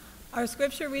Our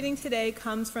scripture reading today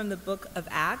comes from the book of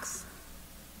Acts,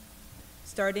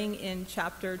 starting in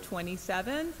chapter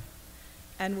 27,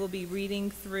 and we'll be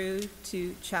reading through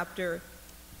to chapter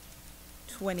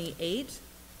 28,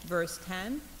 verse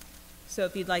 10. So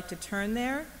if you'd like to turn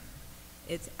there,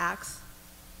 it's Acts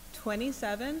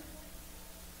 27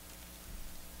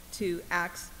 to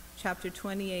Acts chapter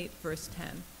 28, verse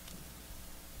 10.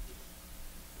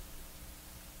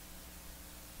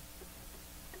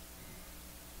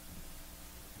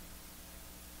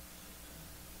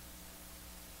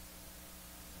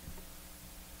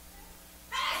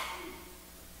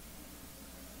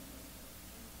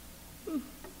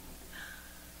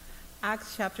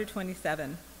 Acts chapter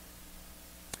 27.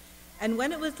 And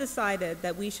when it was decided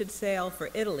that we should sail for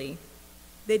Italy,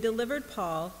 they delivered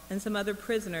Paul and some other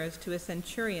prisoners to a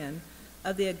centurion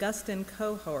of the Augustan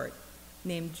cohort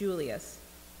named Julius.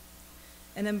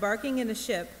 And embarking in a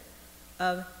ship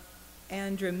of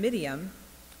Andromedium,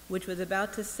 which was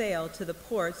about to sail to the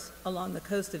ports along the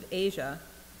coast of Asia,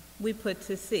 we put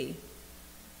to sea,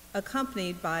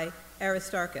 accompanied by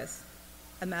Aristarchus,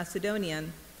 a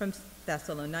Macedonian from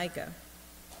Thessalonica.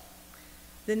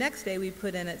 The next day we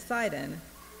put in at Sidon,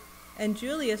 and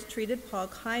Julius treated Paul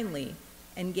kindly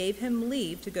and gave him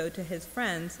leave to go to his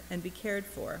friends and be cared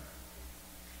for.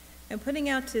 And putting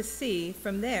out to sea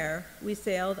from there, we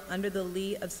sailed under the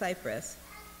lee of Cyprus,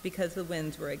 because the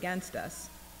winds were against us.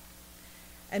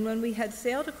 And when we had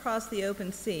sailed across the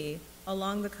open sea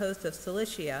along the coast of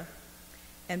Cilicia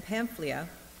and Pamphylia,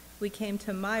 we came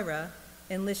to Myra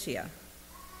in Lycia.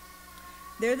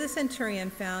 There the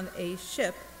centurion found a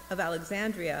ship of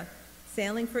Alexandria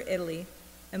sailing for Italy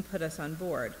and put us on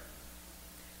board.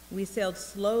 We sailed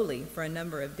slowly for a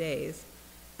number of days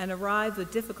and arrived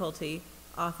with difficulty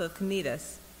off of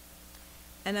Cnidus.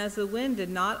 And as the wind did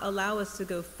not allow us to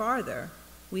go farther,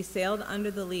 we sailed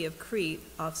under the lee of Crete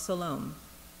off Salome.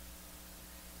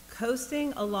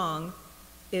 Coasting along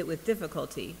it with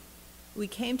difficulty, we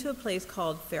came to a place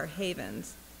called Fair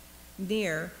Havens,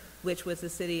 near which was the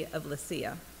city of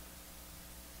Lasea.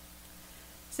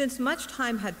 Since much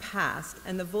time had passed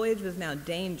and the voyage was now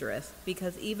dangerous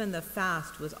because even the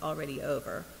fast was already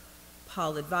over,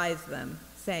 Paul advised them,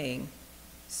 saying,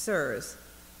 "Sirs,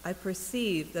 I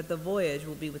perceive that the voyage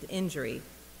will be with injury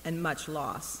and much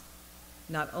loss,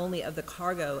 not only of the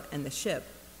cargo and the ship,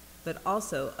 but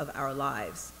also of our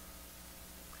lives."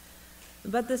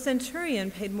 But the centurion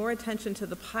paid more attention to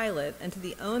the pilot and to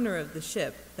the owner of the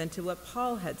ship than to what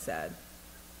Paul had said.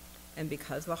 And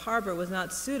because the harbor was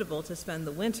not suitable to spend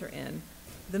the winter in,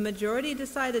 the majority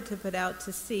decided to put out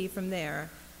to sea from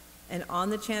there, and on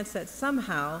the chance that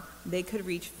somehow they could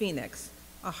reach Phoenix,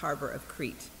 a harbor of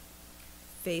Crete,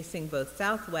 facing both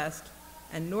southwest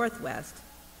and northwest,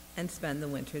 and spend the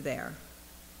winter there.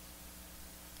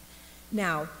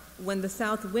 Now, when the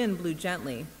south wind blew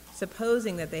gently,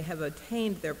 supposing that they have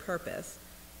attained their purpose,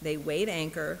 they weighed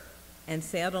anchor and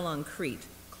sailed along Crete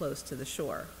close to the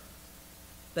shore.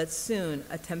 But soon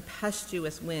a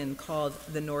tempestuous wind called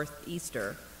the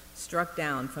northeaster struck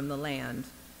down from the land,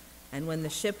 and when the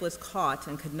ship was caught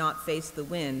and could not face the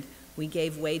wind, we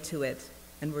gave way to it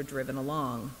and were driven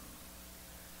along.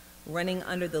 Running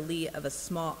under the lee of a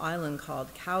small island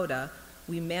called Cauda,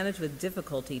 we managed with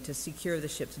difficulty to secure the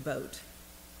ship's boat.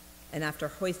 And after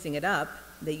hoisting it up,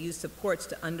 they used supports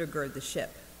to undergird the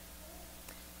ship.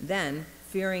 Then,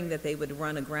 fearing that they would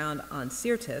run aground on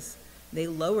Syrtis, they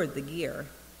lowered the gear,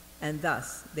 and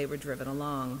thus they were driven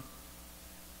along.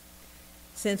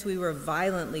 Since we were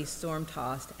violently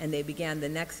storm-tossed, and they began the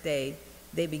next day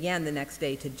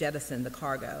to jettison the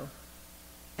cargo.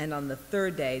 And on the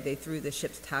third day, they threw the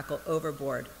ship's tackle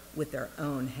overboard with their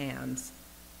own hands.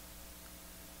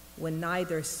 When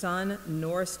neither sun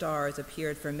nor stars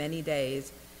appeared for many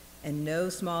days, and no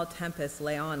small tempest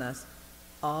lay on us,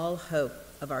 all hope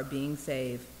of our being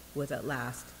saved was at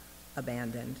last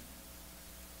abandoned.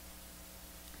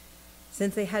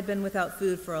 Since they had been without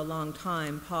food for a long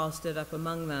time, Paul stood up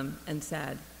among them and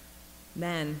said,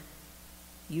 "Men,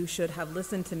 you should have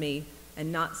listened to me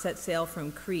and not set sail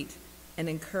from Crete and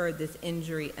incurred this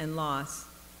injury and loss.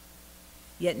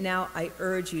 Yet now I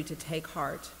urge you to take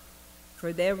heart,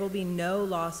 for there will be no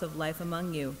loss of life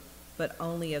among you, but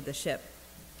only of the ship.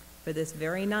 For this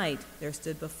very night there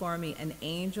stood before me an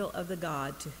angel of the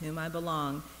God to whom I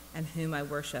belong and whom I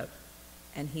worship.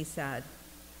 And he said,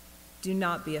 'Do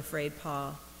not be afraid,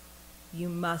 Paul. You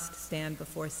must stand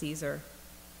before Caesar.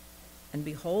 And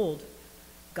behold,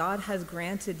 God has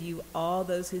granted you all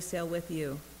those who sail with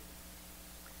you.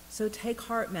 So take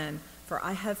heart, men, for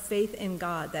I have faith in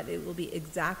God that it will be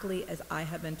exactly as I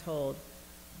have been told.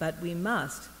 But we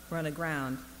must run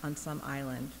aground on some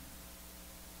island.'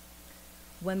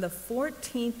 When the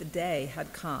 14th day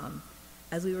had come,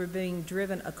 as we were being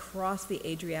driven across the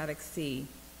Adriatic Sea,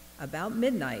 about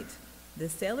midnight, the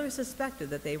sailors suspected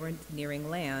that they were nearing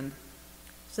land.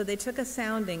 So they took a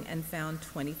sounding and found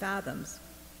 20 fathoms.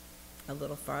 A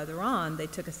little farther on, they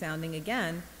took a sounding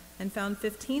again and found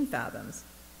 15 fathoms.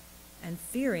 And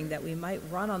fearing that we might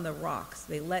run on the rocks,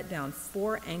 they let down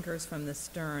 4 anchors from the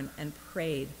stern and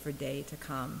prayed for day to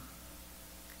come.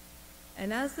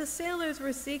 And as the sailors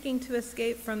were seeking to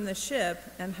escape from the ship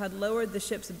and had lowered the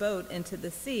ship's boat into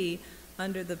the sea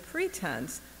under the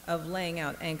pretense of laying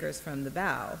out anchors from the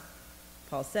bow,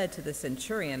 Paul said to the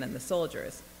centurion and the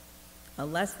soldiers,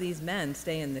 "Unless these men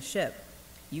stay in the ship,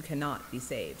 you cannot be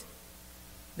saved."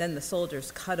 Then the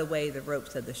soldiers cut away the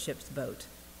ropes of the ship's boat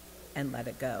and let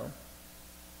it go.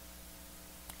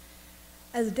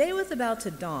 As day was about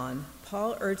to dawn,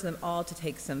 Paul urged them all to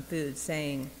take some food,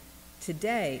 saying,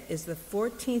 "Today is the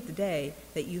 14th day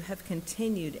that you have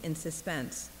continued in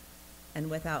suspense and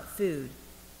without food,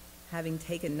 having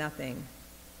taken nothing.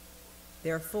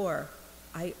 Therefore,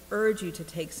 I urge you to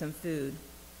take some food,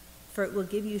 for it will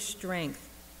give you strength,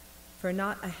 for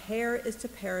not a hair is to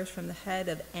perish from the head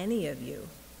of any of you."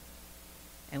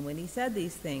 And when he said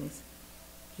these things,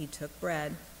 he took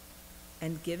bread,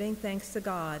 and giving thanks to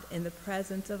God in the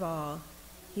presence of all,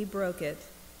 he broke it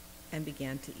and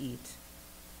began to eat.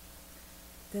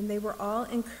 Then they were all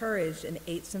encouraged and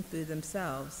ate some food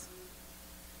themselves.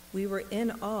 We were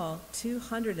in all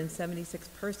 276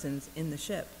 persons in the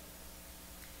ship.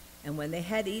 And when they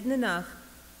had eaten enough,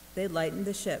 they lightened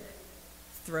the ship,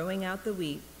 throwing out the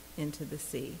wheat into the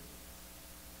sea.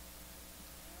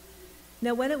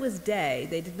 Now when it was day,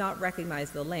 they did not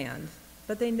recognize the land,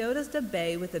 but they noticed a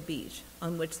bay with a beach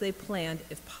on which they planned,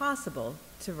 if possible,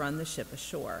 to run the ship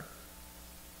ashore.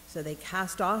 So they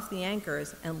cast off the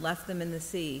anchors and left them in the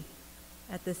sea,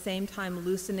 at the same time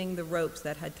loosening the ropes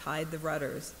that had tied the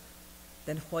rudders.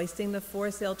 Then hoisting the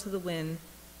foresail to the wind,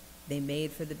 they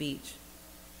made for the beach.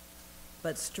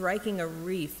 But striking a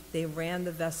reef, they ran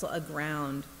the vessel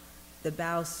aground. The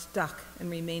bow stuck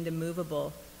and remained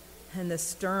immovable, and the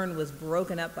stern was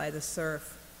broken up by the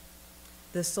surf.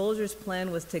 The soldiers'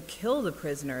 plan was to kill the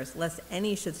prisoners, lest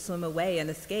any should swim away and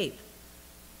escape.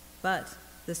 But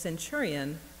the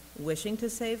centurion, wishing to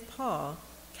save Paul,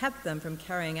 kept them from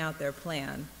carrying out their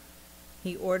plan.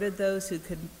 He ordered those who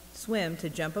could swim to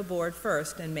jump aboard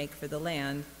first and make for the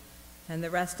land, and the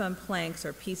rest on planks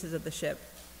or pieces of the ship.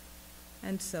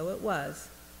 And so it was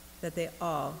that they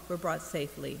all were brought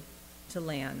safely to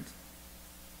land.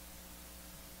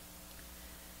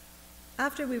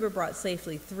 After we were brought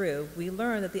safely through, we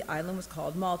learned that the island was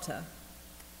called Malta.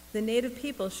 The native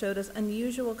people showed us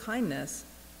unusual kindness,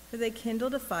 for they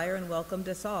kindled a fire and welcomed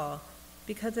us all,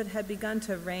 because it had begun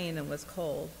to rain and was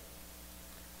cold.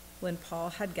 When Paul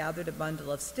had gathered a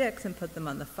bundle of sticks and put them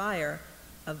on the fire,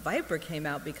 a viper came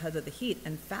out because of the heat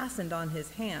and fastened on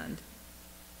his hand.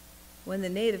 When the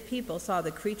native people saw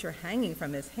the creature hanging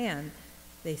from his hand,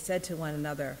 they said to one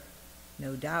another,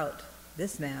 "No doubt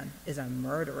this man is a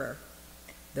murderer.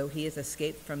 Though he has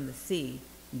escaped from the sea,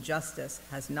 justice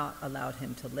has not allowed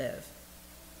him to live."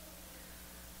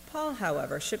 Paul,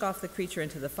 however, shook off the creature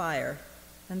into the fire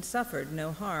and suffered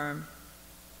no harm.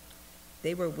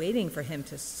 They were waiting for him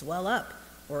to swell up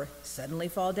or suddenly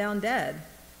fall down dead.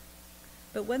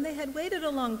 But when they had waited a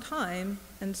long time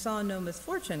and saw no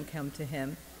misfortune come to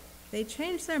him, they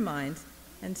changed their minds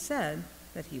and said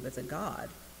that he was a god.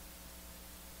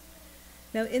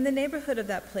 Now in the neighborhood of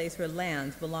that place were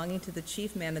lands belonging to the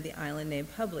chief man of the island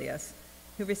named Publius,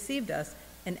 who received us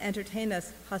and entertained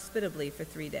us hospitably for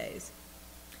 3 days.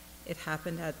 It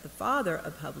happened that the father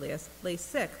of Publius lay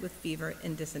sick with fever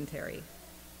and dysentery.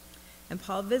 And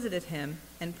Paul visited him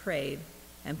and prayed,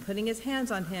 and putting his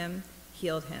hands on him,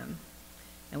 healed him.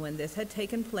 And when this had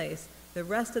taken place, the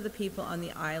rest of the people on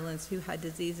the islands who had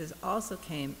diseases also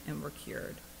came and were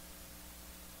cured.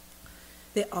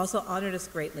 They also honored us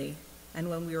greatly, and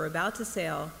when we were about to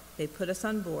sail, they put us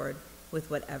on board with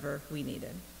whatever we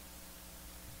needed.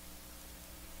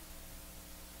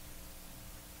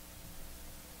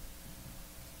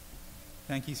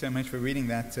 Thank you so much for reading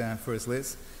that for us,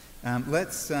 Liz.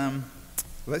 Let's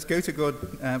go to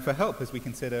God for help as we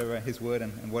consider his word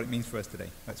and what it means for us today.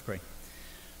 Let's pray.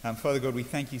 Father God, we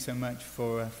thank you so much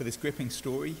for this gripping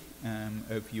story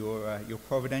of your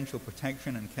providential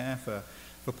protection and care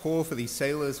for Paul, for these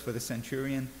sailors, for the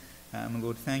centurion. And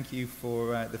Lord, thank you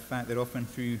for the fact that often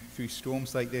through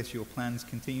storms like this, your plans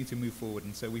continue to move forward.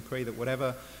 And so we pray that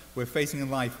whatever we're facing in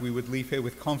life, we would leave here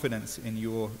with confidence in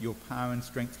your power and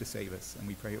strength to save us. And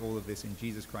we pray all of this in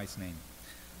Jesus Christ's name.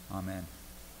 Amen.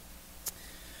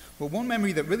 Well, one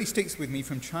memory that really sticks with me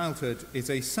from childhood is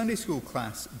a Sunday school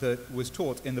class that was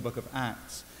taught in the book of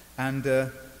Acts. And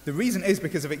the reason is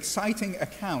because of exciting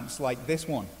accounts like this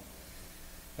one.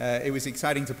 It was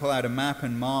exciting to pull out a map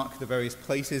and mark the various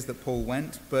places that Paul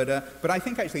went, but I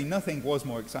think actually nothing was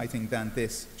more exciting than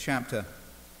this chapter.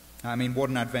 I mean,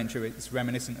 what an adventure. It's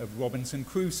reminiscent of Robinson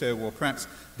Crusoe, or perhaps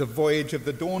the voyage of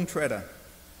the Dawn Treader.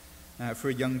 For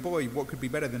a young boy, what could be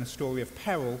better than a story of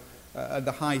peril at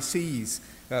the high seas,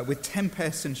 with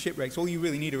tempests and shipwrecks? All you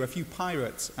really need are a few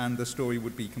pirates, and the story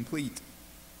would be complete.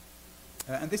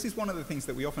 And this is one of the things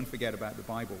that we often forget about the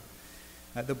Bible.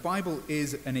 The Bible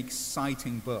is an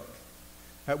exciting book.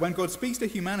 When God speaks to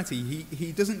humanity,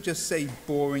 he doesn't just say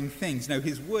boring things. No,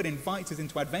 his word invites us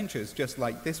into adventures just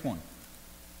like this one.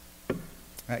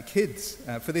 Kids,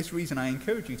 for this reason, I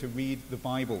encourage you to read the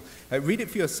Bible. Read it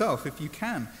for yourself if you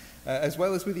can, as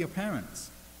well as with your parents.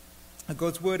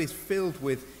 God's word is filled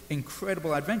with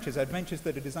incredible adventures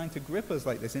that are designed to grip us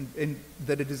like this, and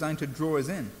that are designed to draw us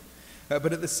in.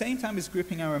 But at the same time as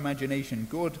gripping our imagination,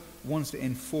 God wants to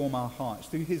inform our hearts.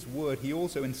 Through his word, he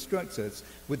also instructs us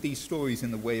with these stories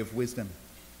in the way of wisdom.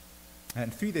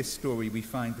 And through this story, we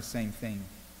find the same thing.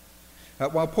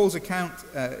 While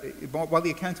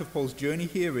the account of Paul's journey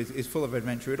here is full of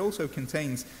adventure, it also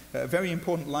contains very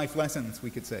important life lessons,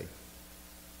 we could say.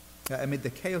 Amid the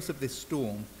chaos of this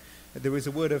storm, there is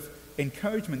a word of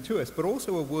encouragement to us, but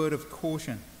also a word of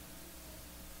caution.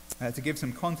 To give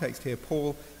some context here,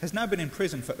 Paul has now been in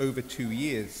prison for over 2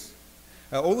 years.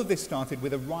 All of this started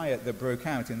with a riot that broke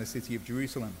out in the city of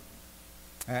Jerusalem.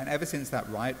 And ever since that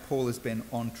riot, Paul has been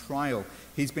on trial.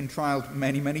 He's been trialed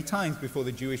many, many times before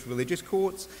the Jewish religious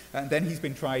courts, and then he's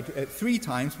been tried 3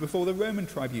 times before the Roman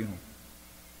tribunal.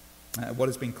 What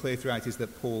has been clear throughout is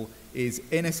that Paul is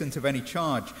innocent of any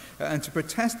charge. And to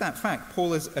protest that fact,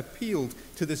 Paul has appealed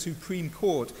to the Supreme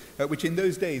Court, which in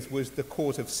those days was the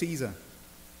court of Caesar.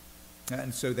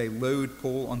 And so they load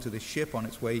Paul onto the ship on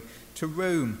its way to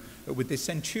Rome with the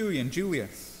centurion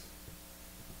Julius.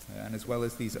 And as well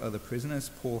as these other prisoners,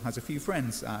 Paul has a few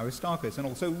friends, Aristarchus and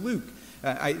also Luke.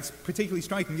 It's particularly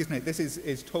striking, isn't it? This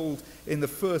is told in the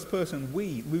first person,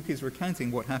 we. Luke is recounting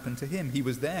what happened to him. He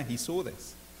was there, he saw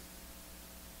this.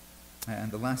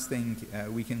 And the last thing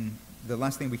we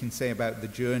can say about the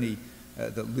journey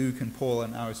that Luke and Paul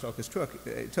and Aristarchus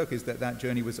took is that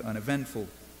journey was uneventful.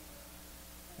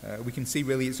 We can see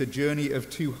really it's a journey of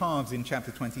 2 halves in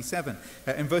chapter 27.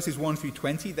 In verses 1 through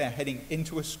 20, they're heading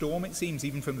into a storm, it seems,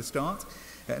 even from the start.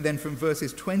 And then from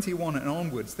verses 21 and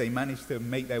onwards, they manage to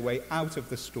make their way out of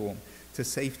the storm to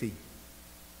safety.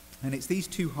 And it's these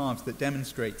 2 halves that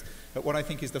demonstrate what I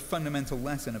think is the fundamental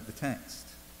lesson of the text.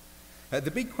 The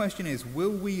big question is,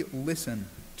 will we listen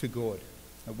to God?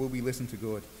 Will we listen to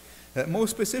God? More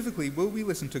specifically, will we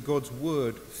listen to God's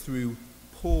word through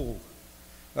Paul?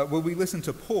 Will we listen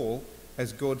to Paul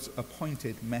as God's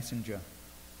appointed messenger?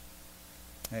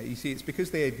 You see, it's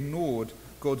because they ignored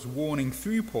God's warning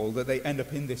through Paul that they end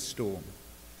up in this storm.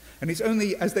 And it's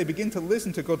only as they begin to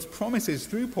listen to God's promises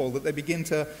through Paul that they begin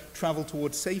to travel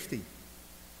towards safety.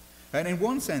 And in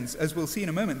one sense, as we'll see in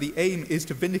a moment, the aim is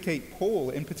to vindicate Paul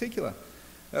in particular.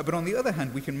 But on the other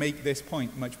hand, we can make this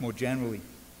point much more generally.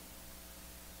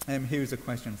 Here's a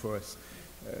question for us.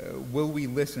 Will we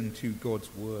listen to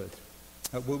God's word?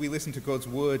 Will we listen to God's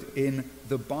word in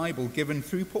the Bible given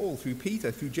through Paul, through Peter,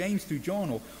 through James, through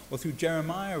John, or through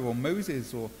Jeremiah or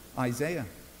Moses or Isaiah?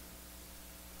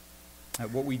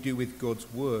 What we do with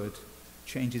God's word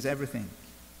changes everything.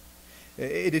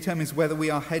 It determines whether we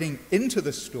are heading into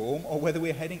the storm or whether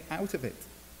we're heading out of it.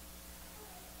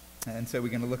 And so we're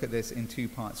going to look at this in 2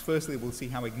 parts. Firstly, we'll see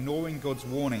how ignoring God's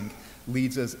warning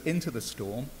leads us into the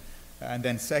storm. And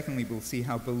then secondly, we'll see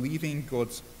how believing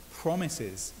God's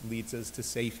promises leads us to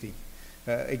safety.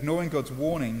 Ignoring God's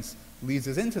warnings leads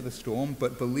us into the storm,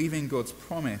 but believing God's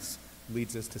promise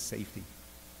leads us to safety.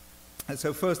 And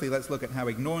so firstly, let's look at how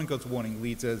ignoring God's warning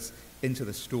leads us into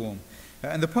the storm.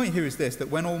 And the point here is this, that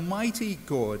when Almighty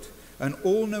God, an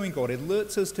all-knowing God,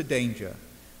 alerts us to danger,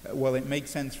 well, it makes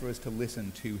sense for us to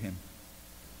listen to him.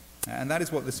 And that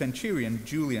is what the centurion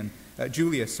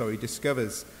Julius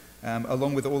discovers,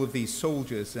 along with all of these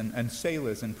soldiers and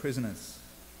sailors and prisoners.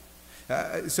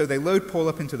 So they load Paul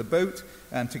up into the boat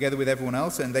together with everyone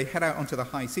else, and they head out onto the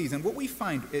high seas. And what we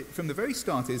find from the very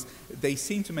start is they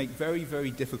seem to make very,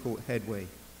 very difficult headway.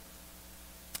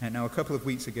 And now, a couple of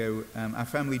weeks ago, our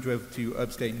family drove to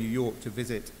upstate New York to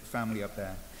visit family up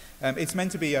there. It's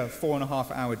meant to be a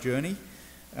 4.5-hour journey,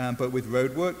 but with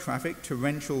roadwork, traffic,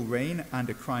 torrential rain, and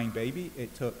a crying baby,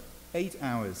 it took 8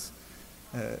 hours,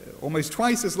 almost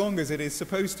twice as long as it is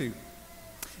supposed to.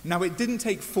 Now, it didn't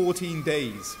take 14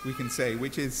 days, we can say,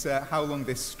 which is how long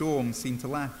this storm seemed to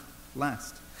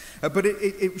last. But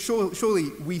surely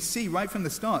we see right from the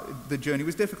start the journey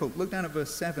was difficult. Look down at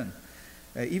verse 7.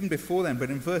 Even before then, but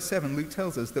in verse 7, Luke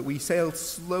tells us that we sailed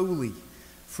slowly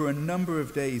for a number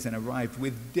of days and arrived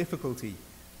with difficulty.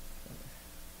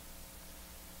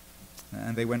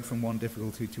 And they went from one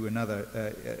difficulty to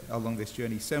another along this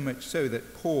journey, so much so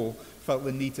that Paul felt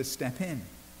the need to step in.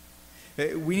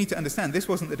 We need to understand this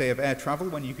wasn't the day of air travel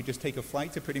when you could just take a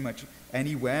flight to pretty much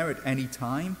anywhere at any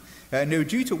time. No,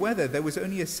 due to weather, there was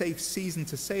only a safe season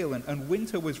to sail, and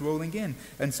winter was rolling in.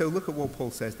 And so look at what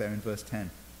Paul says there in verse 10.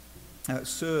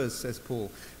 Sirs, says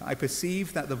Paul, I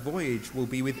perceive that the voyage will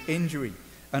be with injury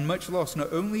and much loss,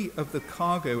 not only of the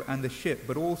cargo and the ship,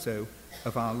 but also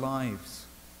of our lives.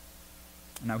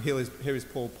 Now here is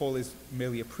Paul. Paul is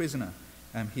merely a prisoner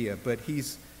here, but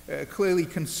he's clearly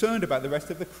concerned about the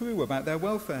rest of the crew, about their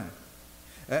welfare.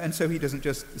 And so he doesn't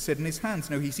just sit in his hands.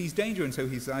 No, he sees danger, and so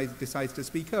he decides to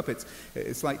speak up.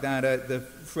 It's like that the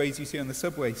phrase you see on the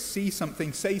subway, see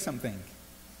something, say something.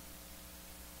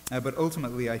 But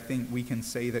ultimately, I think we can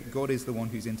say that God is the one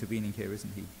who's intervening here,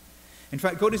 isn't he? In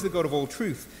fact, God is the God of all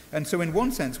truth. And so in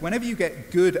one sense, whenever you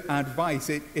get good advice,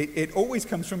 it always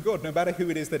comes from God, no matter who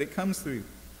it is that it comes through.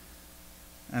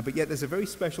 But yet there's a very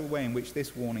special way in which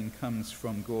this warning comes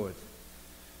from God.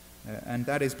 And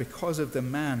that is because of the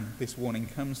man this warning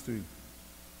comes through.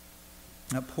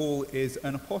 Paul is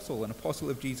an apostle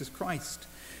of Jesus Christ.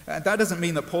 That doesn't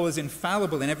mean that Paul is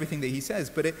infallible in everything that he says,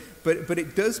 but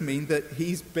it does mean that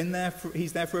he's there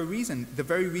for a reason. The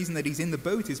very reason that he's in the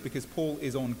boat is because Paul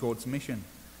is on God's mission.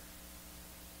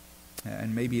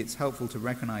 And maybe it's helpful to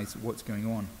recognize what's going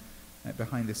on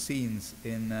behind the scenes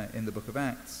in the book of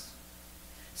Acts.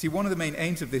 See, one of the main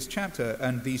aims of this chapter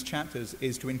and these chapters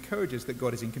is to encourage us that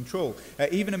God is in control.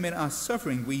 Even amid our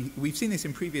suffering, we've seen this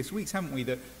in previous weeks, haven't we,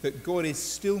 that God is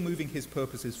still moving his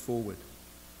purposes forward.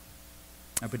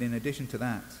 But in addition to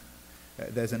that,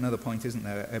 there's another point, isn't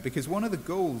there? Because one of the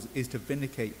goals is to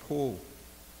vindicate Paul.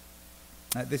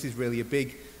 This is really a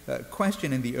big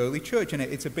question in the early church, and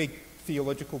it's a big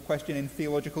theological question in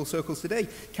theological circles today.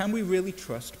 Can we really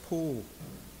trust Paul?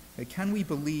 Can we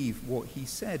believe what he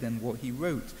said and what he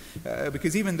wrote?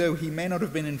 Because even though he may not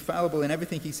have been infallible in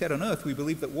everything he said on earth, we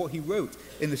believe that what he wrote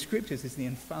in the scriptures is the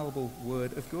infallible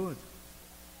word of God.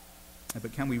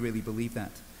 But can we really believe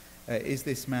that? Is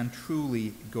this man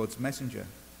truly God's messenger?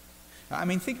 I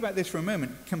mean, think about this for a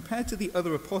moment. Compared to the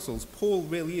other apostles, Paul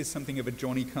really is something of a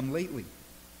Johnny-come-lately.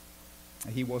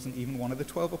 He wasn't even one of the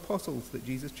 12 apostles that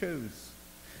Jesus chose.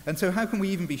 And so how can we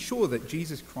even be sure that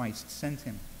Jesus Christ sent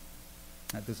him?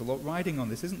 There's a lot riding on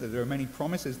this, isn't there? There are many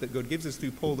promises that God gives us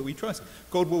through Paul that we trust.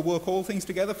 God will work all things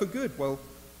together for good. Well,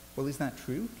 is that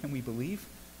true? Can we believe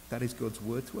that is God's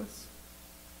word to us?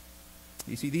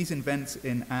 You see, these events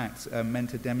in Acts are meant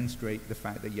to demonstrate the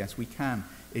fact that, yes, we can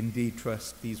indeed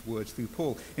trust these words through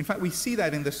Paul. In fact, we see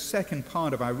that in the second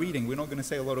part of our reading. We're not going to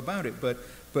say a lot about it, but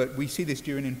we see this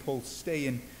during Paul's stay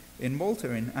in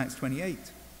Malta in Acts 28.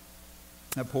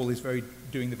 Paul is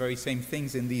doing the very same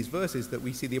things in these verses that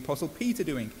we see the Apostle Peter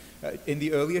doing in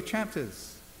the earlier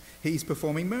chapters. He's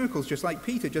performing miracles just like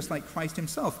Peter, just like Christ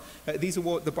himself. These are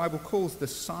what the Bible calls the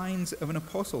signs of an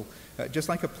apostle. Just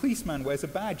like a policeman wears a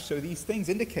badge, so these things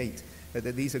indicate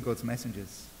that these are God's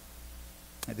messengers.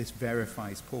 This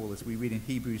verifies Paul, as we read in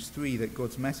Hebrews 3, that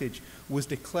God's message was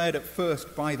declared at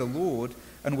first by the Lord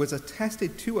and was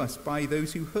attested to us by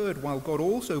those who heard, while God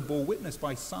also bore witness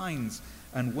by signs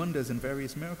and wonders and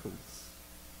various miracles.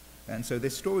 And so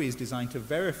this story is designed to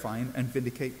verify and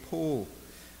vindicate Paul.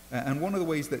 And one of the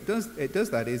ways that it does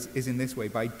that is in this way,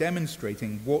 by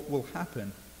demonstrating what will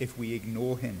happen if we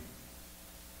ignore him.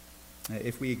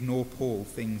 If we ignore Paul,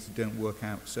 things don't work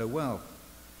out so well.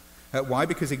 Why?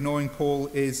 Because ignoring Paul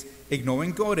is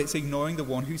ignoring God. It's ignoring the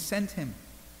one who sent him.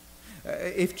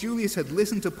 If Julius had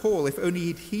listened to Paul, if only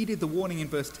he'd heeded the warning in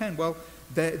verse 10, well,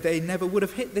 they never would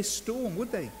have hit this storm,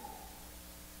 would they?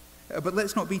 But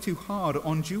let's not be too hard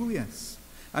on Julius.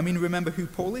 I mean, remember who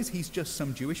Paul is. He's just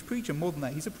some Jewish preacher. More than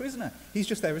that, he's a prisoner. He's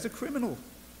just there as a criminal.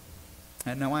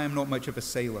 Now, I am not much of a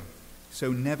sailor,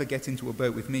 so never get into a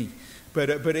boat with me. But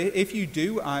if you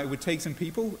do, I would take some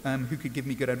people who could give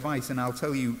me good advice, and I'll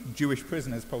tell you, Jewish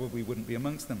prisoners probably wouldn't be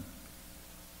amongst them.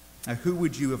 Who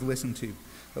would you have listened to?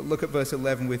 Look at verse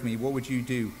 11 with me. What would you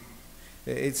do?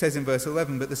 It says in verse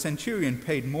 11, but the centurion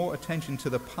paid more attention to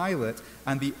the pilot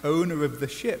and the owner of the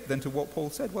ship than to what Paul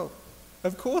said. Well,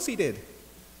 of course he did.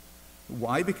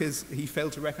 Why? Because he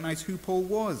failed to recognize who Paul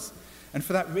was. And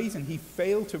for that reason, he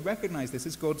failed to recognize this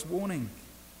as God's warning.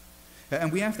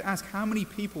 And we have to ask, how many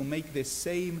people make this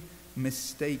same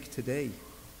mistake today?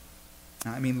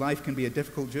 I mean, life can be a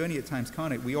difficult journey at times,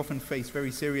 can't it? We often face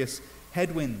very serious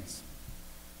headwinds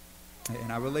in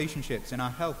our relationships, in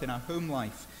our health, in our home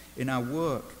life, in our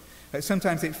work.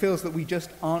 Sometimes it feels that we just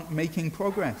aren't making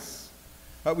progress.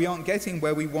 We aren't getting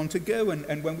where we want to go,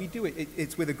 and when we do it,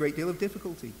 it's with a great deal of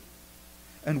difficulty.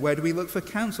 And where do we look for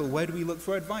counsel? Where do we look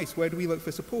for advice? Where do we look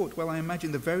for support? Well, I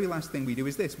imagine the very last thing we do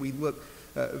is this. We look,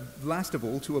 last of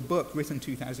all, to a book written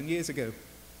 2,000 years ago.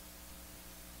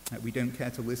 We don't care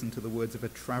to listen to the words of a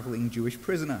traveling Jewish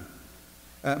prisoner,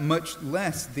 much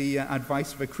less the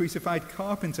advice of a crucified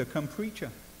carpenter come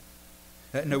preacher.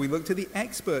 No, we look to the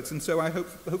experts, and so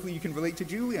hopefully you can relate to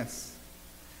Julius.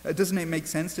 Doesn't it make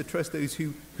sense to trust those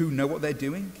who know what they're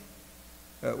doing?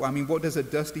 What does a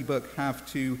dusty book have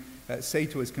to say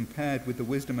to us compared with the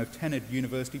wisdom of tenured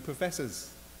university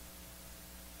professors?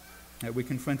 We're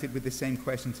confronted with the same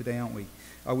question today, aren't we?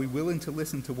 Are we willing to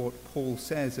listen to what Paul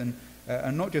says, and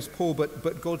not just Paul,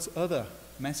 but God's other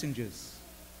messengers?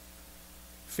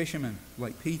 Fishermen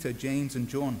like Peter, James, and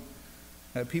John.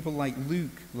 People like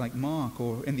Luke, like Mark,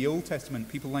 or in the Old Testament,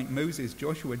 people like Moses,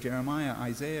 Joshua, Jeremiah,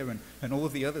 Isaiah, and all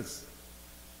of the others.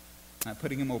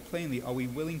 Putting it more plainly, are we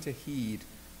willing to heed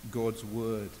God's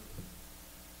word?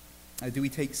 Do we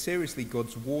take seriously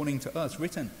God's warning to us,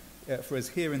 written for us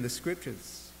here in the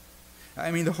Scriptures?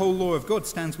 The whole law of God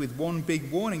stands with one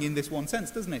big warning in this one sense,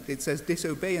 doesn't it? It says,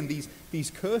 disobey and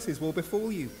these curses will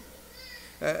befall you.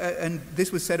 And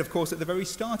this was said, of course, at the very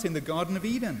start in the Garden of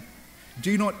Eden.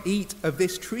 Do not eat of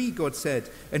this tree, God said.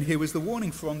 And here was the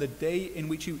warning, for on the day in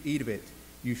which you eat of it,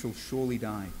 you shall surely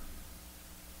die.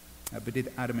 But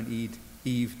did Adam and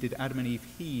Eve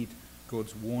heed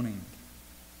God's warning?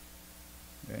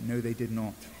 No, they did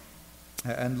not.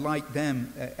 And like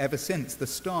them, ever since the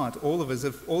start, all of us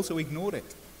have also ignored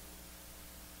it.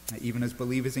 Even as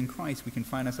believers in Christ, we can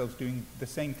find ourselves doing the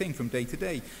same thing from day to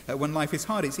day. When life is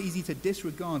hard, it's easy to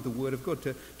disregard the Word of God,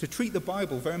 to treat the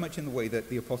Bible very much in the way that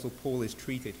the Apostle Paul is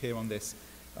treated here on this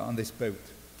boat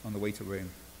on the way to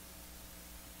Rome.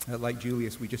 Like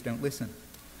Julius, we just don't listen.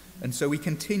 And so we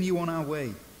continue on our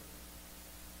way.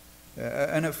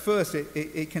 And at first,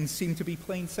 it can seem to be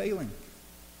plain sailing.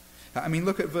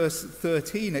 Look at verse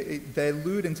 13. They're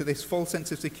lured into this false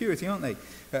sense of security, aren't they?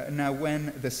 Now,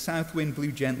 when the south wind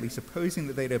blew gently, supposing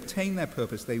that they'd obtained their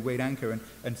purpose, they weighed anchor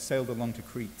and sailed along to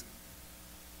Crete.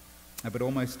 But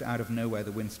almost out of nowhere,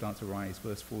 the wind starts to rise,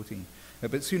 verse 14.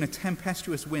 But soon a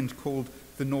tempestuous wind called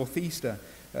the northeaster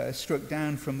struck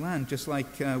down from land, just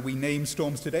like we name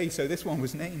storms today, so this one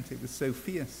was named. It was so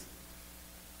fierce.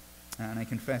 And I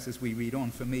confess, as we read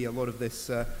on, for me, a lot of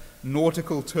this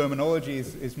nautical terminology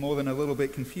is more than a little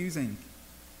bit confusing.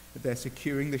 They're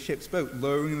securing the ship's boat,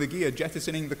 lowering the gear,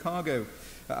 jettisoning the cargo.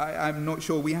 I'm not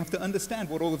sure we have to understand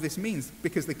what all of this means,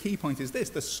 because the key point is this: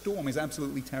 the storm is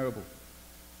absolutely terrible.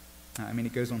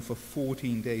 It goes on for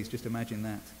 14 days, just imagine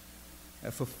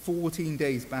that. For 14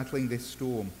 days battling this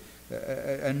storm,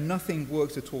 and nothing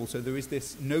works at all. So there is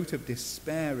this note of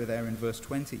despair there in verse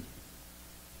 20.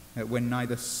 When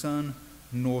neither sun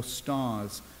nor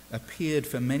stars appeared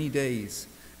for many days,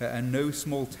 and no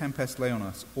small tempest lay on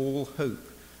us, all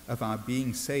hope of our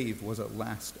being saved was at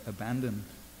last abandoned.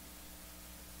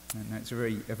 And that's a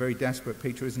very desperate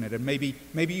picture, isn't it? And maybe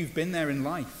you've been there in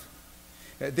life.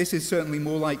 This is certainly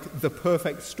more like the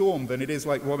perfect storm than it is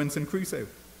like Robinson Crusoe.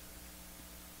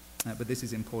 But this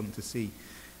is important to see.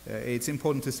 It's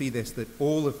important to see this, that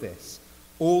all of this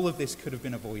could have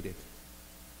been avoided.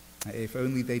 If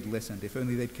only they'd listened, if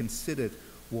only they'd considered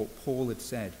what Paul had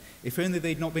said, if only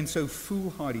they'd not been so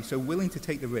foolhardy, so willing to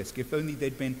take the risk, if only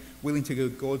they'd been willing to go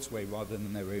God's way rather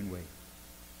than their own way.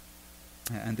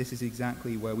 And this is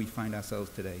exactly where we find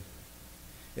ourselves today.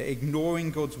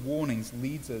 Ignoring God's warnings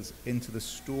leads us into the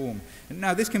storm.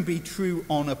 Now, this can be true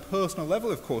on a personal level,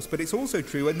 of course, but it's also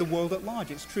true in the world at large.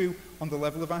 It's true on the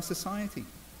level of our society.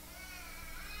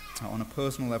 On a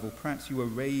personal level, perhaps you were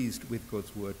raised with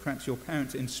God's word. Perhaps your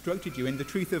parents instructed you in the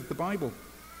truth of the Bible.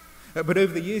 But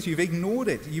over the years, you've ignored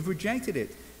it. You've rejected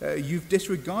it. You've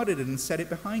disregarded it and set it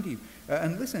behind you.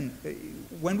 And listen,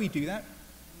 when we do that,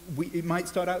 it might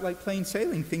start out like plain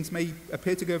sailing. Things may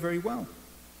appear to go very well.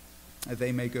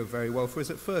 They may go very well for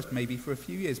us at first, maybe for a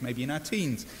few years, maybe in our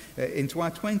teens, into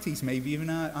our 20s, maybe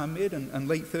even our mid and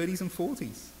late 30s and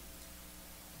 40s.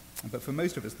 But for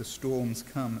most of us, the storms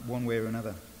come one way or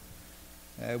another.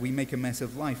 We make a mess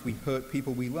of life. We hurt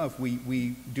people we love.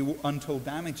 We do untold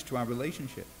damage to our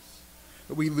relationships.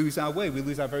 We lose our way. We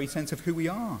lose our very sense of who we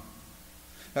are.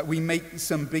 We make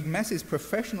some big messes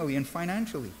professionally and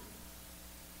financially.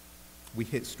 We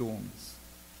hit storms.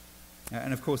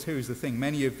 And of course, here's the thing.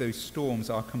 Many of those storms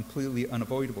are completely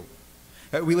unavoidable.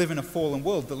 We live in a fallen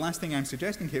world. The last thing I'm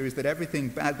suggesting here is that everything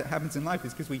bad that happens in life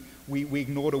is because we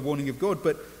ignored a warning of God.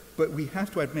 But we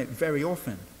have to admit very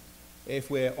often, if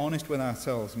we're honest with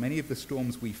ourselves, many of the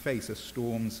storms we face are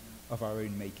storms of our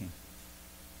own making.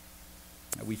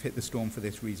 We've hit the storm for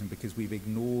this reason, because we've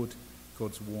ignored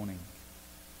God's warning.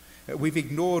 We've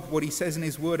ignored what he says in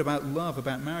his word about love,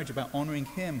 about marriage, about honoring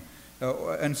him.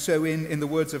 And so in the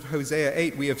words of Hosea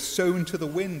 8, we have sown to the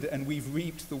wind and we've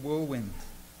reaped the whirlwind.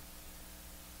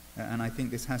 And I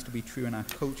think this has to be true in our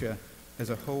culture as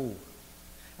a whole.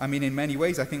 I mean, in many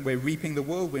ways, I think we're reaping the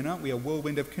whirlwind, aren't we? A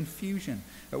whirlwind of confusion,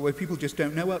 where people just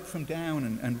don't know up from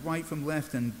down and right from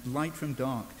left and light from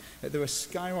dark. There are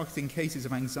skyrocketing cases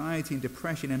of anxiety and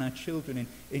depression in our children,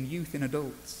 in youth, in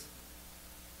adults.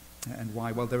 And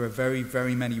why? Well, there are very,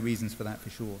 very many reasons for that, for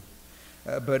sure.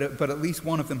 But at least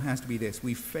one of them has to be this.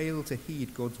 We fail to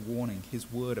heed God's warning,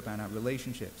 his word about our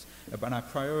relationships, about our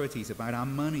priorities, about our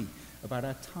money, about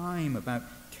our time, about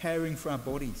caring for our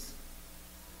bodies.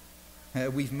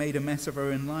 We've made a mess of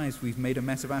our own lives. We've made a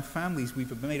mess of our families.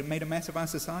 We've made a mess of our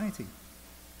society.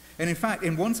 And in fact,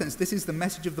 in one sense, this is the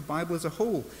message of the Bible as a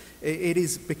whole. It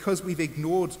is because we've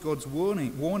ignored God's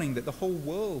warning that the whole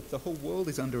world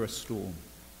is under a storm.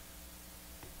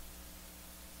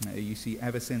 You see,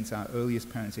 ever since our earliest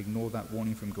parents ignored that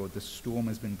warning from God, the storm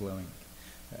has been blowing.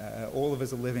 All of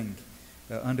us are living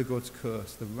under God's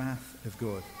curse, the wrath of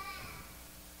God.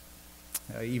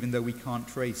 Even though we can't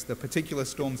trace the particular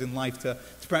storms in life to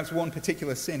perhaps one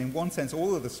particular sin, in one sense,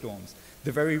 all of the storms,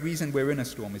 the very reason we're in a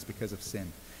storm is because of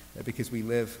sin, because we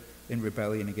live in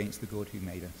rebellion against the God who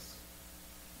made us.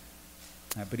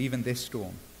 But even this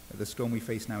storm, the storm we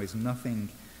face now, is nothing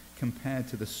compared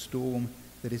to the storm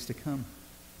that is to come.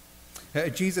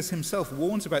 Jesus himself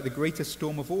warns about the greatest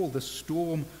storm of all, the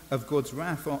storm of God's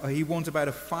wrath. He warns about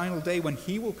a final day when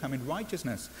he will come in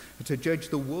righteousness to judge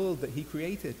the world that he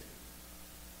created.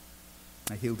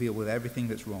 He'll deal with everything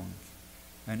that's wrong.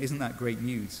 And isn't that great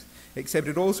news? Except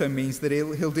it also means that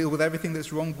he'll deal with everything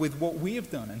that's wrong with what we have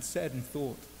done and said and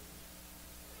thought.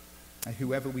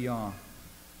 Whoever we are,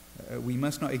 we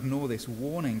must not ignore this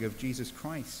warning of Jesus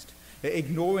Christ.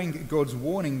 Ignoring God's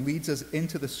warning leads us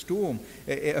into the storm.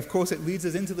 Of course, it leads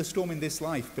us into the storm in this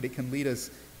life, but it can lead us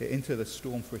into the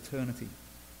storm for eternity.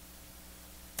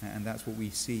 And that's what we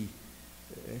see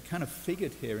kind of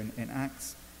figured here in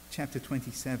Acts chapter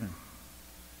 27.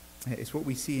 It's what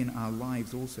we see in our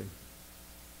lives also.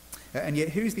 And yet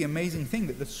here's the amazing thing,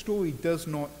 that the story does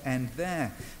not end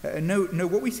there. No,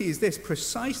 what we see is this: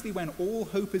 precisely when all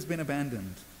hope has been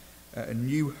abandoned, a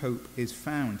new hope is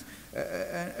found.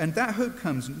 And that hope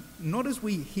comes not as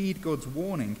we heed God's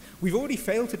warning. We've already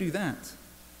failed to do that.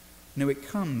 No, it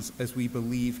comes as we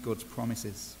believe God's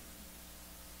promises.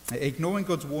 Ignoring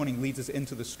God's warning leads us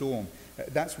into the storm.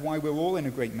 That's why we're all in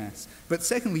a great mess. But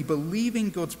secondly, believing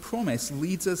God's promise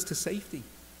leads us to safety.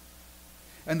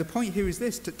 And the point here is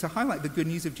this, to highlight the good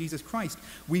news of Jesus Christ.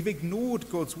 We've ignored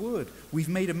God's word. We've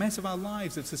made a mess of our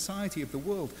lives, of society, of the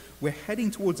world. We're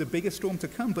heading towards a bigger storm to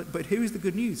come. But here is the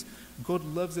good news. God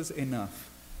loves us enough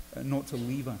not to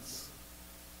leave us.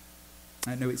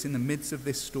 No, it's in the midst of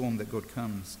this storm that God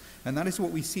comes. And that is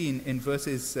what we see in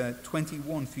verses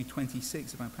 21 through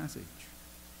 26 of our passage.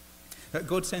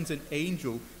 God sends an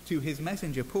angel to his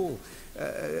messenger, Paul.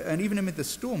 And even amid the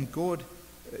storm, God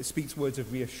speaks words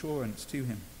of reassurance to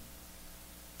him.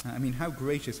 I mean, how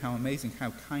gracious, how amazing, how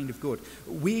kind of God.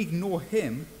 We ignore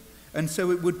him, and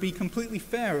so it would be completely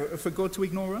fair for God to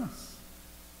ignore us.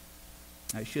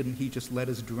 Shouldn't he just let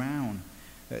us drown,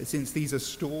 since these are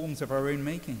storms of our own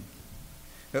making?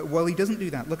 Well, he doesn't do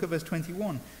that. Look at verse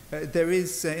 21. There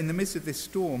is, in the midst of this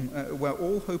storm, where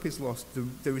all hope is lost,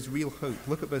 there is real hope.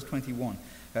 Look at verse 21.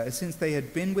 Since they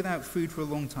had been without food for a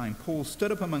long time, Paul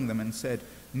stood up among them and said,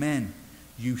 "Men,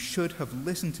 you should have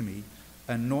listened to me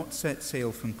and not set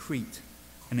sail from Crete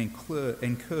and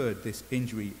incurred this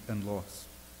injury and loss."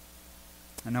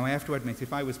 And now I have to admit,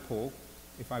 if I was Paul,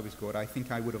 if I was God, I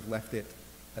think I would have left it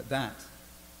at that.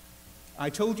 I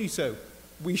told you so.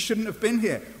 We shouldn't have been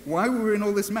here. Why were we in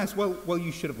all this mess? Well,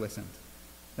 you should have listened.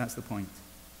 That's the point.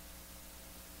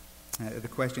 The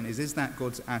question is that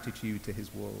God's attitude to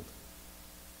his world?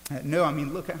 No, I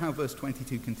mean, look at how verse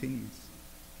 22 continues.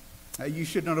 You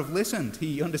should not have listened.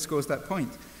 He underscores that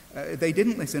point. They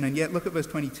didn't listen, and yet look at verse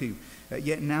 22.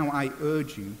 Yet now I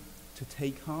urge you to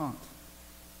take heart.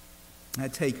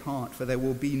 Take heart, for there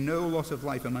will be no loss of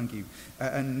life among you,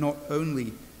 and not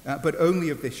only, but only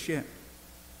of this ship.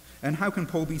 And how can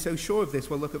Paul be so sure of this?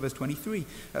 Well, look at verse 23.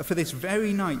 For this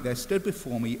very night there stood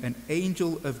before me an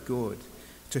angel of God,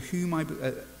 to whom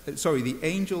the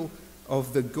angel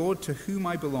of the God to whom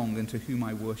I belong and to whom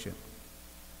I worship.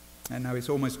 And now it's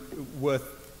almost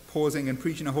worth pausing and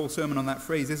preaching a whole sermon on that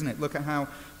phrase, isn't it? Look at how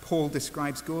Paul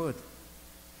describes God.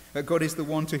 That God is the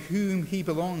one to whom he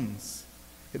belongs.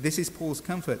 This is Paul's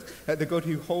comfort. The God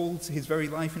who holds his very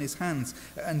life in his hands.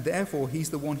 And therefore, he's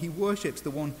the one he worships, the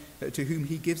one to whom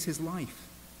he gives his life.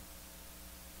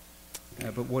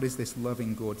 But what is this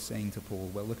loving God saying to Paul?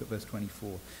 Well, look at verse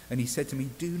 24. And he said to me,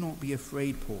 do not be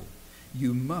afraid, Paul.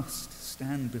 You must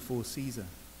stand before Caesar.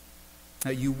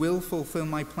 You will fulfill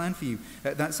my plan for you.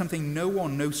 That's something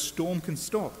no storm can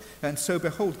stop. And so,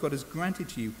 behold, God has granted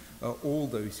to you all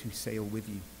those who sail with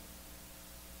you.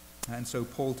 And so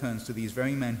Paul turns to these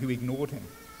very men who ignored him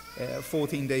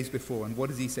 14 days before. And what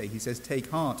does he say? He says,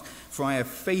 take heart, for I have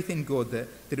faith in God that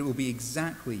it will be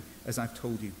exactly as I've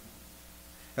told you.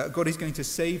 God is going to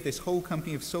save this whole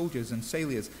company of soldiers and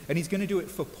sailors, and he's going to do it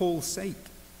for Paul's sake.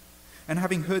 And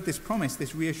having heard this promise,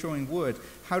 this reassuring word,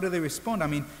 how do they respond? I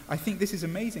mean, I think this is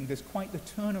amazing. There's quite the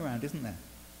turnaround, isn't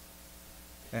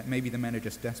there? Maybe the men are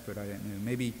just desperate, I don't know.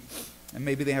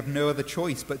 Maybe they have no other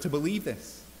choice but to believe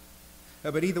this.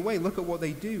 But either way, look at what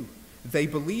they do. They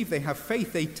believe, they have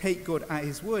faith, they take God at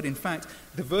his word. In fact,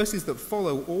 the verses that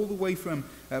follow all the way from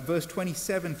verse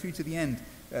 27 through to the end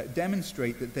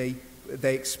demonstrate that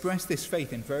they express this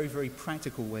faith in very, very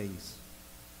practical ways.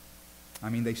 I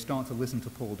mean, they start to listen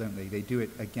to Paul, don't they? They do it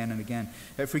again and again.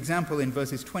 For example, in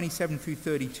verses 27 through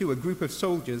 32, a group of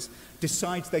soldiers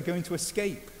decides they're going to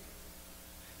escape.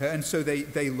 And so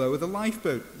they lower the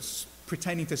lifeboat,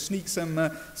 pretending to sneak some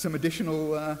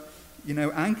additional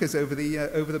anchors over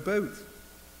the boat.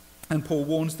 And Paul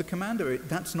warns the commander,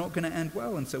 that's not going to end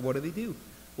well. And so what do?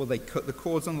 Well, they cut the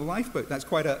cords on the lifeboat. That's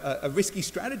quite a risky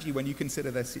strategy when you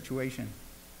consider their situation.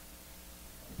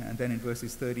 And then in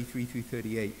verses 33 through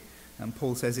 38,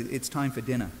 Paul says it's time for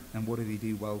dinner. And what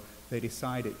do? Well, they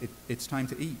decide it's time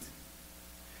to eat.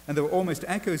 And there are almost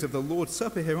echoes of the Lord's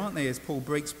Supper here, aren't they, as Paul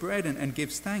breaks bread and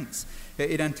gives thanks.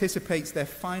 It anticipates their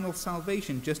final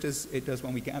salvation, just as it does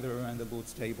when we gather around the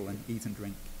Lord's table and eat and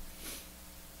drink.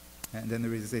 And then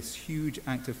there is this huge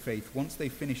act of faith. Once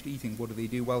they've finished eating, what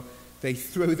do? Well, they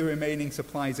throw the remaining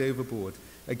supplies overboard.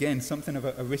 Again, something of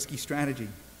a risky strategy.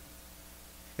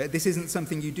 This isn't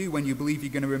something you do when you believe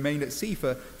you're going to remain at sea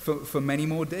for many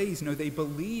more days. No, they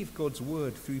believe God's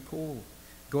word through Paul.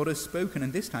 God has spoken,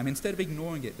 and this time, instead of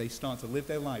ignoring it, they start to live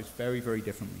their lives very, very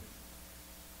differently.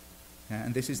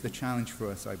 And this is the challenge for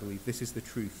us, I believe. This is the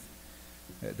truth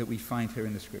that we find here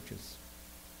in the Scriptures.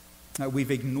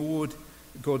 We've ignored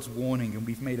God's warning, and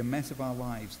we've made a mess of our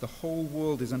lives. The whole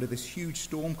world is under this huge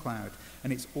storm cloud,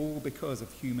 and it's all because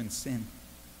of human sin.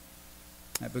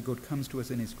 But God comes to us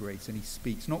in his grace, and he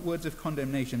speaks. Not words of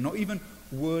condemnation, not even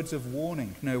words of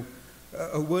warning. No,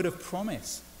 a word of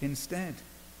promise instead.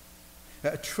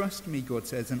 Trust me, God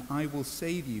says, and I will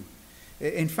save you.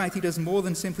 In fact, he does more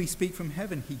than simply speak from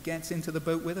heaven. He gets into the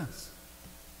boat with us.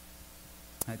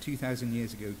 2,000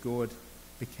 years ago, God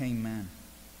became man.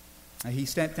 He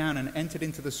stepped down and entered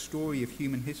into the story of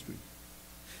human history.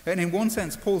 And in one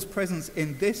sense, Paul's presence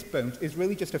in this boat is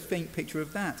really just a faint picture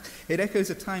of that. It echoes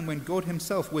a time when God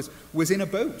himself was in a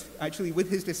boat, actually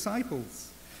with his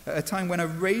disciples. A time when a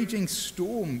raging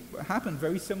storm happened,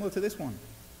 very similar to this one.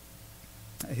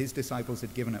 His disciples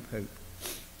had given up hope.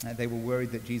 They were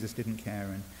worried that Jesus didn't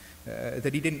care, and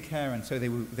that he didn't care, and so they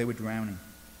were drowning.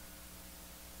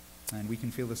 And we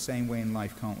can feel the same way in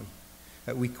life, can't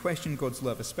we? We question God's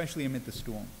love, especially amid the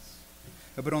storms.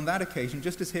 But on that occasion,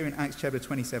 just as here in Acts chapter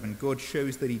 27, God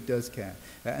shows that he does care.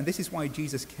 And this is why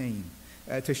Jesus came,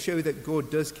 to show that God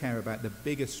does care about the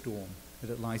bigger storm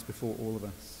that lies before all of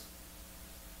us.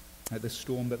 The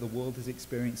storm that the world is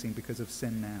experiencing because of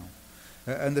sin now.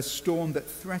 And the storm that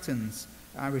threatens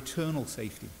our eternal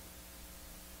safety.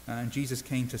 And Jesus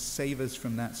came to save us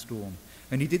from that storm.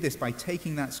 And he did this by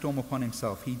taking that storm upon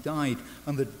himself. He died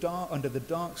under the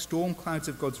dark storm clouds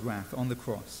of God's wrath on the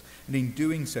cross. And in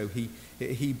doing so,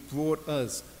 he brought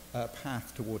us a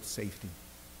path towards safety.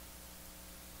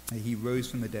 He rose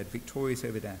from the dead, victorious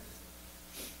over death.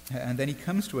 And then he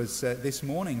comes to us this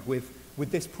morning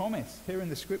with this promise here in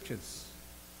the Scriptures.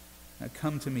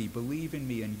 Come to me, believe in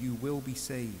me, and you will be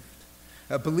saved.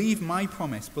 Believe my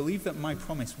promise. Believe that my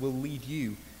promise will lead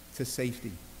you to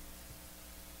safety.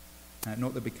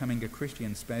 Not that becoming a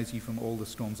Christian spares you from all the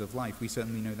storms of life. We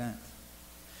certainly know that.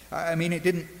 I mean, it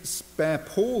didn't spare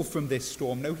Paul from this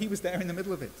storm. No, he was there in the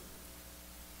middle of it.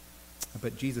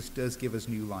 But Jesus does give us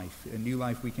new life, a new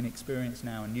life we can experience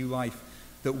now, a new life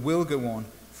that will go on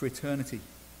for eternity.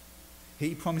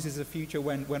 He promises a future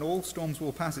when all storms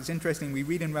will pass. It's interesting, we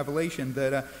read in Revelation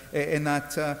that in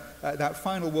that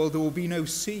final world there will be no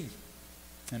sea.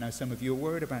 I know some of you are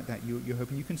worried about that. You're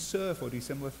hoping you can surf or do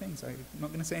similar things. I'm not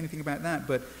going to say anything about that,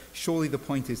 but surely the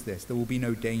point is this: there will be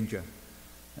no danger.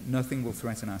 Nothing will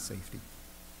threaten our safety.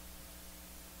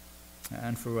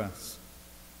 And for us,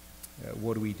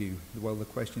 what do we do? Well, the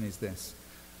question is this: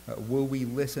 will we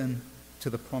listen to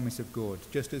the promise of God,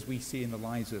 just as we see in the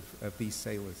lives of these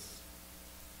sailors?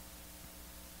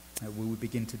 Will we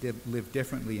begin to live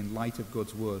differently in light of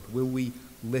God's word? Will we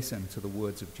listen to the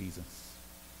words of Jesus?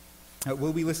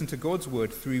 Will we listen to God's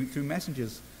word through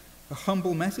messages,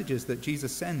 humble messages that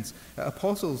Jesus sends?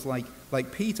 Apostles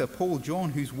like Peter, Paul,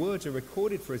 John, whose words are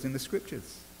recorded for us in the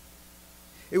scriptures.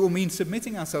 It will mean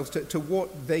submitting ourselves to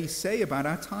what they say about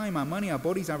our time, our money, our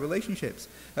bodies, our relationships.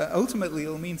 Ultimately, it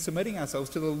will mean submitting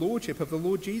ourselves to the lordship of the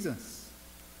Lord Jesus.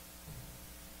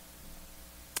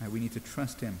 We need to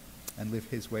trust him and live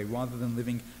his way rather than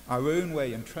living our own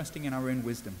way and trusting in our own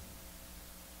wisdom.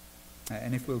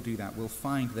 And if we'll do that, we'll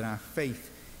find that our faith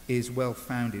is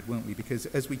well-founded, won't we? Because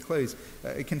as we close,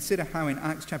 consider how in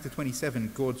Acts chapter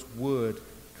 27, God's word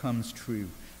comes true.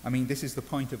 I mean, this is the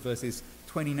point of verses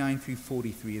 29 through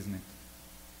 43, isn't it?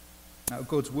 Now,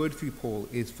 God's word through Paul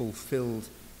is fulfilled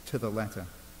to the letter.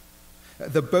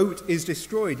 The boat is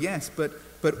destroyed, yes, but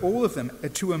all of them,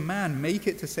 to a man, make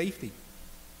it to safety.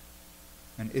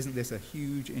 And isn't this a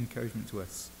huge encouragement to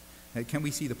us? Can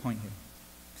we see the point here?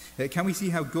 Can we see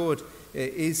how God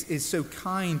is so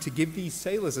kind to give these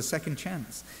sailors a second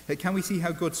chance? Can we see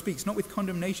how God speaks, not with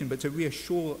condemnation, but to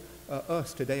reassure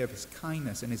us today of his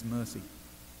kindness and his mercy?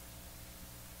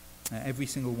 Every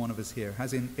single one of us here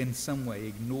has in some way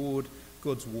ignored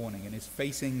God's warning and is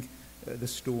facing the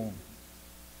storm.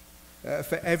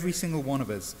 For every single one of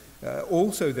us.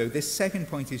 Also, though, this second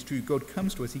point is true. God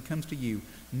comes to us. He comes to you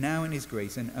now in his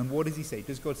grace. And what does he say?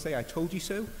 Does God say, I told you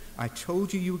so? I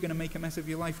told you were going to make a mess of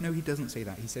your life? No, he doesn't say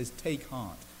that. He says, take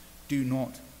heart. Do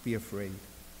not be afraid.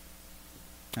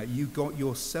 You got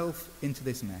yourself into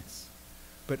this mess,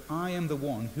 but I am the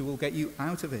one who will get you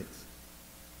out of it.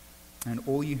 And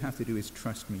all you have to do is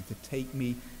trust me, to take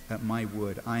me at my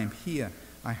word. I am here.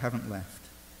 I haven't left.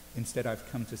 Instead, I've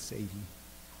come to save you.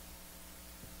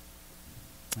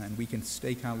 And we can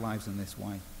stake our lives on this.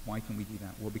 Why? Why can we do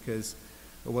that? Well, because,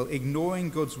 ignoring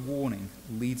God's warning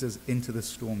leads us into the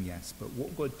storm, yes. But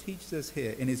what God teaches us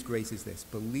here in his grace is this: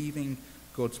 believing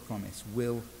God's promise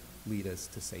will lead us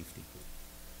to safety.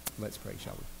 Let's pray,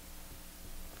 shall we?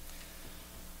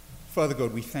 Father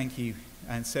God, we thank you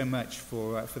and so much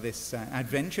for this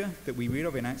adventure that we read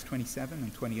of in Acts 27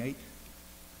 and 28.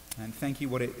 And thank you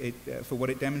for what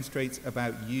it demonstrates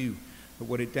about you, but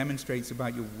what it demonstrates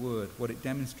about your word, what it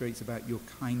demonstrates about your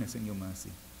kindness and your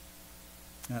mercy.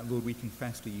 Lord, we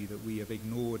confess to you that we have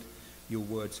ignored your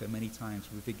word so many times.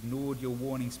 We've ignored your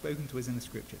warning spoken to us in the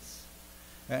scriptures.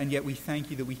 And yet we thank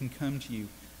you that we can come to you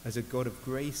as a God of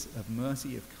grace, of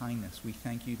mercy, of kindness. We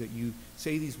thank you that you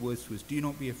say these words to us: do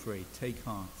not be afraid, take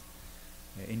heart.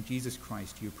 In Jesus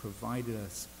Christ, you have provided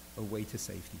us a way to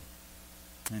safety.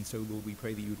 And so, Lord, we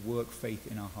pray that you would work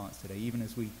faith in our hearts today, even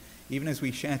as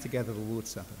we share together the Lord's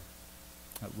Supper.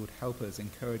 Lord, help us,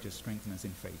 encourage us, strengthen us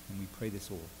in faith. And we pray this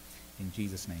all in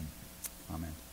Jesus' name. Amen.